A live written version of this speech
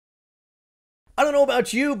don't know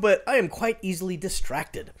about you, but I am quite easily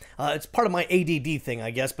distracted. It's part of my ADD thing,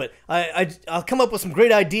 I guess, but I'll come up with some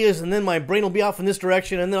great ideas, and then my brain will be off in this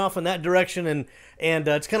direction and then off in that direction, and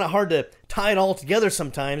it's kind of hard to tie it all together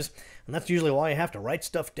sometimes, and that's usually why I have to write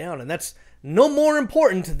stuff down, and that's no more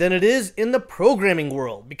important than it is in the programming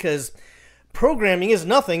world, because programming is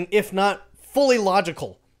nothing if not fully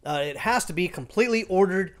logical. It has to be completely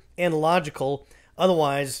ordered and logical.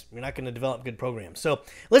 Otherwise, you're not going to develop good programs. So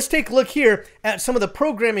let's take a look here at some of the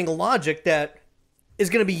programming logic that is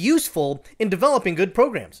going to be useful in developing good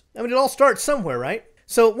programs. I mean, it all starts somewhere, right?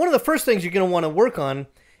 So one of the first things you're going to want to work on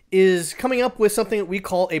is coming up with something that we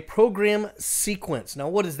call a program sequence. Now,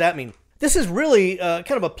 what does that mean? This is really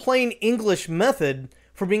kind of a plain English method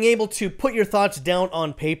for being able to put your thoughts down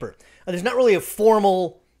on paper. There's not really a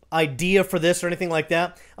formal idea for this or anything like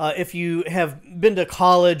that. If you have been to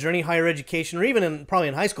college or any higher education, or even probably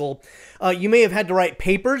in high school, you may have had to write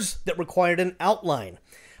papers that required an outline.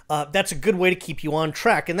 That's a good way to keep you on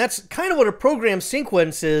track, and that's kind of what a program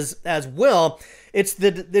sequence is as well. It's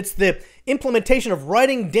the implementation of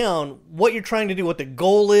writing down what you're trying to do, what the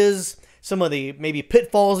goal is, some of the maybe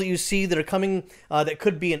pitfalls that you see that are coming that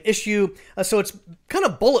could be an issue. So it's kind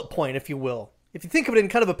of bullet point, if you will. If you think of it in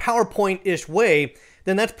kind of a PowerPoint-ish way,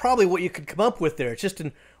 then that's probably what you could come up with there. It's just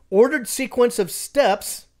an ordered sequence of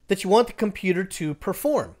steps that you want the computer to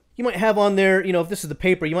perform. You might have on there, if this is the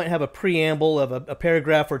paper, you might have a preamble of a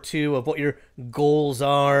paragraph or two of what your goals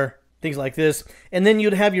are, things like this. And then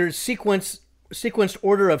you'd have your sequenced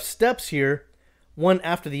order of steps here, one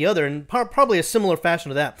after the other, and probably a similar fashion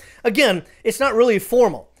to that. Again, it's not really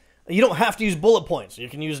formal. You don't have to use bullet points. You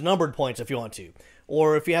can use numbered points if you want to.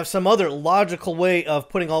 Or if you have some other logical way of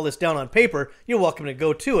putting all this down on paper, you're welcome to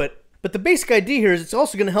go to it. But the basic idea here is it's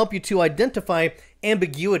also going to help you to identify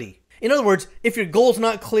ambiguity. In other words, if your goal's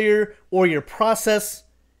not clear or your process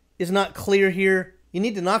is not clear here, you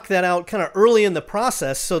need to knock that out kind of early in the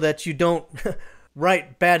process so that you don't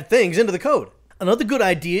write bad things into the code. Another good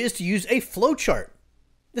idea is to use a flowchart.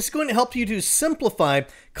 This is going to help you to simplify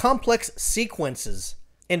complex sequences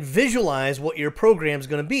and visualize what your program is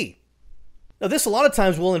going to be. Now, this a lot of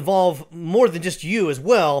times will involve more than just you as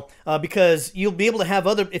well, because you'll be able to have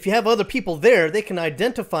if you have other people there, they can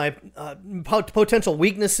identify potential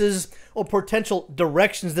weaknesses or potential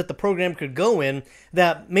directions that the program could go in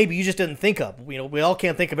that maybe you just didn't think of. We all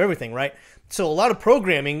can't think of everything, right? So a lot of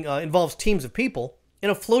programming involves teams of people,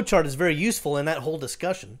 and a flowchart is very useful in that whole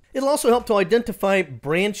discussion. It'll also help to identify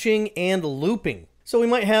branching and looping. So we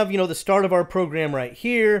might have, the start of our program right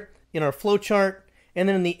here in our flowchart, and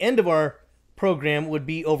then in the end of our program would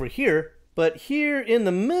be over here, but here in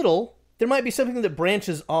the middle there might be something that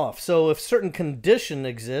branches off. So if certain condition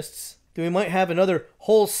exists, then we might have another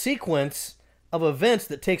whole sequence of events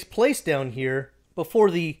that takes place down here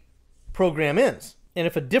before the program ends. And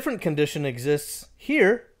if a different condition exists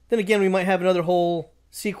here, then again we might have another whole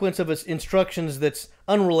sequence of instructions that's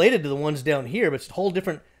unrelated to the ones down here, but it's a whole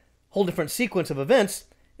different sequence of events.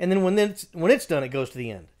 And then when it's done, it goes to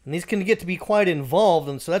the end. And these can get to be quite involved,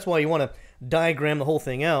 and so that's why you want to diagram the whole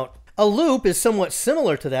thing out. A loop is somewhat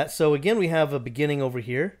similar to that. So again, we have a beginning over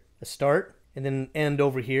here, a start, and then an end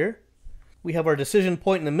over here. We have our decision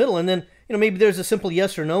point in the middle, and then maybe there's a simple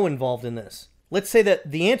yes or no involved in this. Let's say that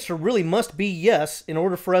the answer really must be yes in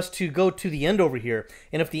order for us to go to the end over here.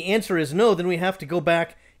 And if the answer is no, then we have to go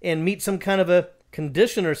back and meet some kind of a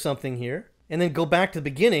condition or something here, and then go back to the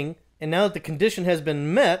beginning. And now that the condition has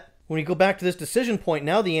been met, when we go back to this decision point,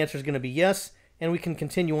 now the answer is going to be yes, and we can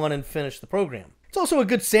continue on and finish the program. It's also a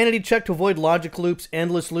good sanity check to avoid logic loops,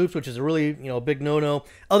 endless loops, which is a really, a big no-no.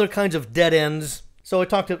 Other kinds of dead ends. So I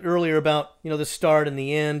talked earlier about, the start and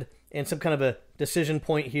the end, and some kind of a decision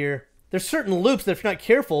point here. There's certain loops that if you're not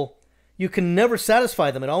careful, you can never satisfy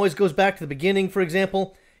them. It always goes back to the beginning, for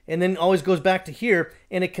example, and then always goes back to here,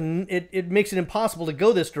 and it makes it impossible to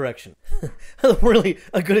go this direction. Really,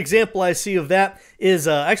 a good example I see of that is,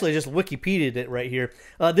 actually I just Wikipedia'd it right here.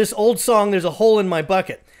 This old song, There's a Hole in My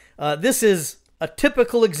Bucket. This is a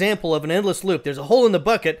typical example of an endless loop. There's a hole in the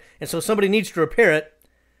bucket, and so somebody needs to repair it,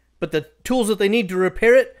 but the tools that they need to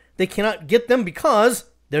repair it, they cannot get them because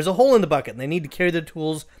there's a hole in the bucket, and they need to carry the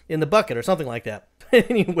tools in the bucket, or something like that.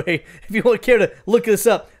 Anyway, if you want to care to look this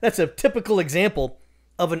up, that's a typical example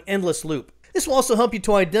of an endless loop. This will also help you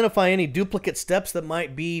to identify any duplicate steps that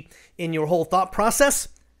might be in your whole thought process,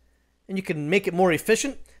 and you can make it more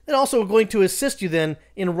efficient. It's also going to assist you then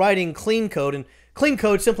in writing clean code, and clean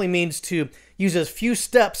code simply means to use as few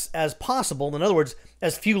steps as possible, in other words,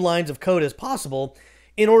 as few lines of code as possible,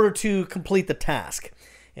 in order to complete the task.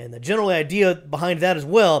 And the general idea behind that as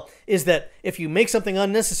well is that if you make something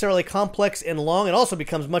unnecessarily complex and long, it also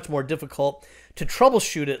becomes much more difficult to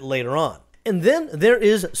troubleshoot it later on. And then there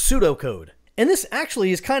is pseudocode. And this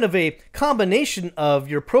actually is kind of a combination of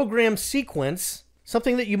your program sequence,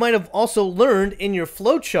 something that you might have also learned in your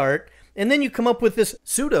flowchart, and then you come up with this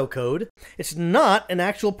pseudocode. It's not an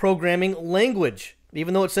actual programming language,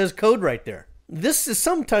 even though it says code right there. This is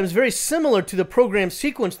sometimes very similar to the program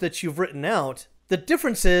sequence that you've written out. The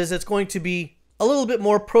difference is it's going to be a little bit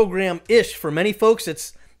more program-ish. For many folks,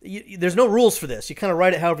 there's no rules for this. You kind of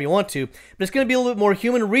write it however you want to, but it's going to be a little bit more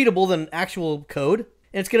human-readable than actual code.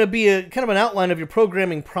 And it's going to be a kind of an outline of your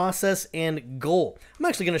programming process and goal. I'm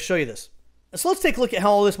actually going to show you this. So let's take a look at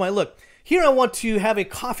how all this might look. Here I want to have a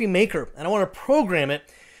coffee maker, and I want to program it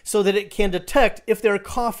so that it can detect if there are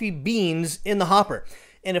coffee beans in the hopper.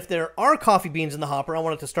 And if there are coffee beans in the hopper, I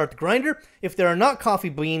want it to start the grinder. If there are not coffee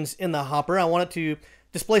beans in the hopper, I want it to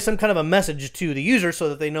display some kind of a message to the user so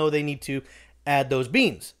that they know they need to add those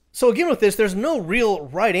beans. So again with this, there's no real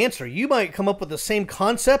right answer. You might come up with the same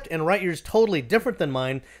concept and write yours totally different than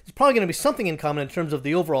mine. There's probably going to be something in common in terms of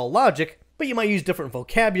the overall logic, but you might use different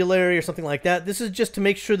vocabulary or something like that. This is just to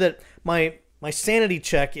make sure that my sanity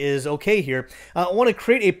check is okay here. I want to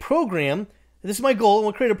create a program. This is my goal. I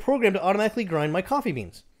want to create a program to automatically grind my coffee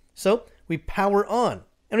beans. So we power on.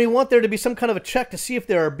 And we want there to be some kind of a check to see if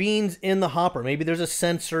there are beans in the hopper. Maybe there's a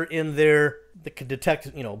sensor in there that can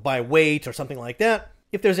detect, by weight or something like that,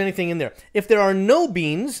 if there's anything in there. If there are no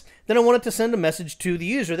beans, then I want it to send a message to the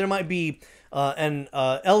user. There might be an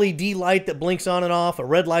LED light that blinks on and off, a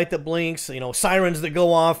red light that blinks, sirens that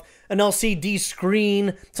go off, an LCD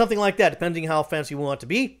screen, something like that, depending how fancy we want it to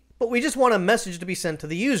be. But we just want a message to be sent to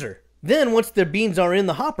the user. Then once the beans are in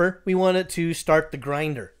the hopper, we want it to start the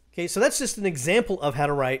grinder. Okay, so that's just an example of how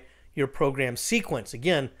to write your program sequence.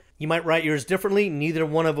 Again, you might write yours differently. Neither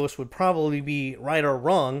one of us would probably be right or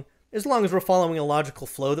wrong, as long as we're following a logical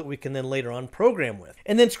flow that we can then later on program with.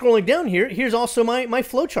 And then scrolling down here, here's also my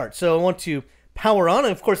flowchart. So I want to power on,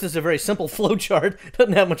 and of course this is a very simple flowchart,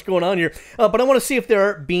 doesn't have much going on here, but I want to see if there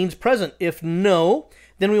are beans present. If no,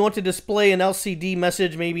 then we want to display an LCD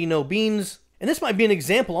message, maybe no beans. And this might be an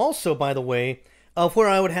example also, by the way, of where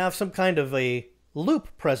I would have some kind of a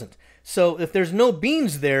loop present. So if there's no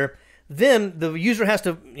beans there, then the user has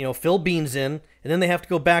to, fill beans in, and then they have to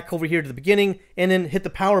go back over here to the beginning and then hit the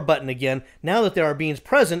power button again. Now that there are beans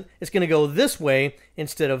present, it's going to go this way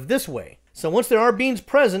instead of this way. So once there are beans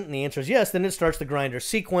present, and the answer is yes, then it starts the grinder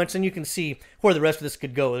sequence, and you can see where the rest of this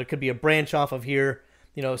could go. There could be a branch off of here,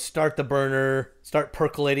 start the burner, start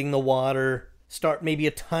percolating the water, start maybe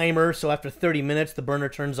a timer, so after 30 minutes the burner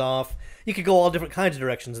turns off. You could go all different kinds of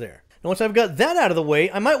directions there. Now once I've got that out of the way,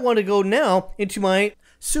 I might want to go now into my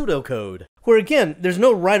pseudocode, where again, there's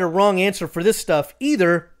no right or wrong answer for this stuff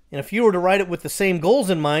either, and if you were to write it with the same goals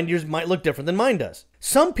in mind, yours might look different than mine does.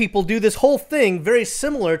 Some people do this whole thing very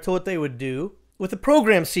similar to what they would do with a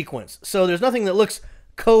program sequence, so there's nothing that looks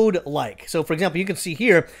code-like. So for example, you can see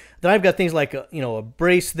here that I've got things like a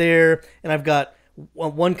brace there, and I've got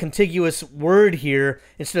one contiguous word here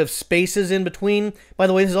instead of spaces in between. By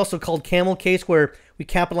the way, this is also called camel case, where we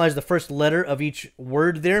capitalize the first letter of each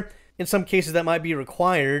word there. In some cases, that might be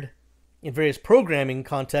required in various programming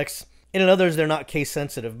contexts, and in others, they're not case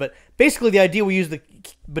sensitive. But basically, the idea we use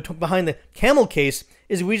behind the camel case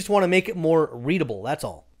is we just want to make it more readable, that's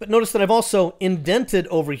all. But notice that I've also indented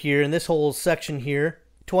over here in this whole section here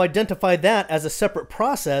to identify that as a separate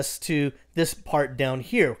process to this part down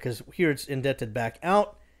here, because here it's indented back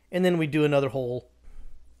out, and then we do another whole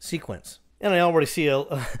sequence. And I already see a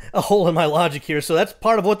hole in my logic here, so that's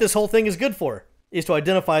part of what this whole thing is good for, is to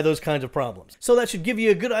identify those kinds of problems. So that should give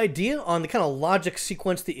you a good idea on the kind of logic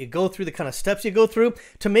sequence that you go through, the kind of steps you go through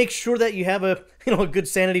to make sure that you have a good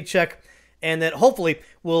sanity check, and that hopefully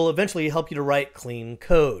will eventually help you to write clean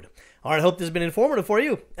code. All right, I hope this has been informative for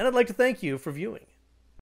you, and I'd like to thank you for viewing.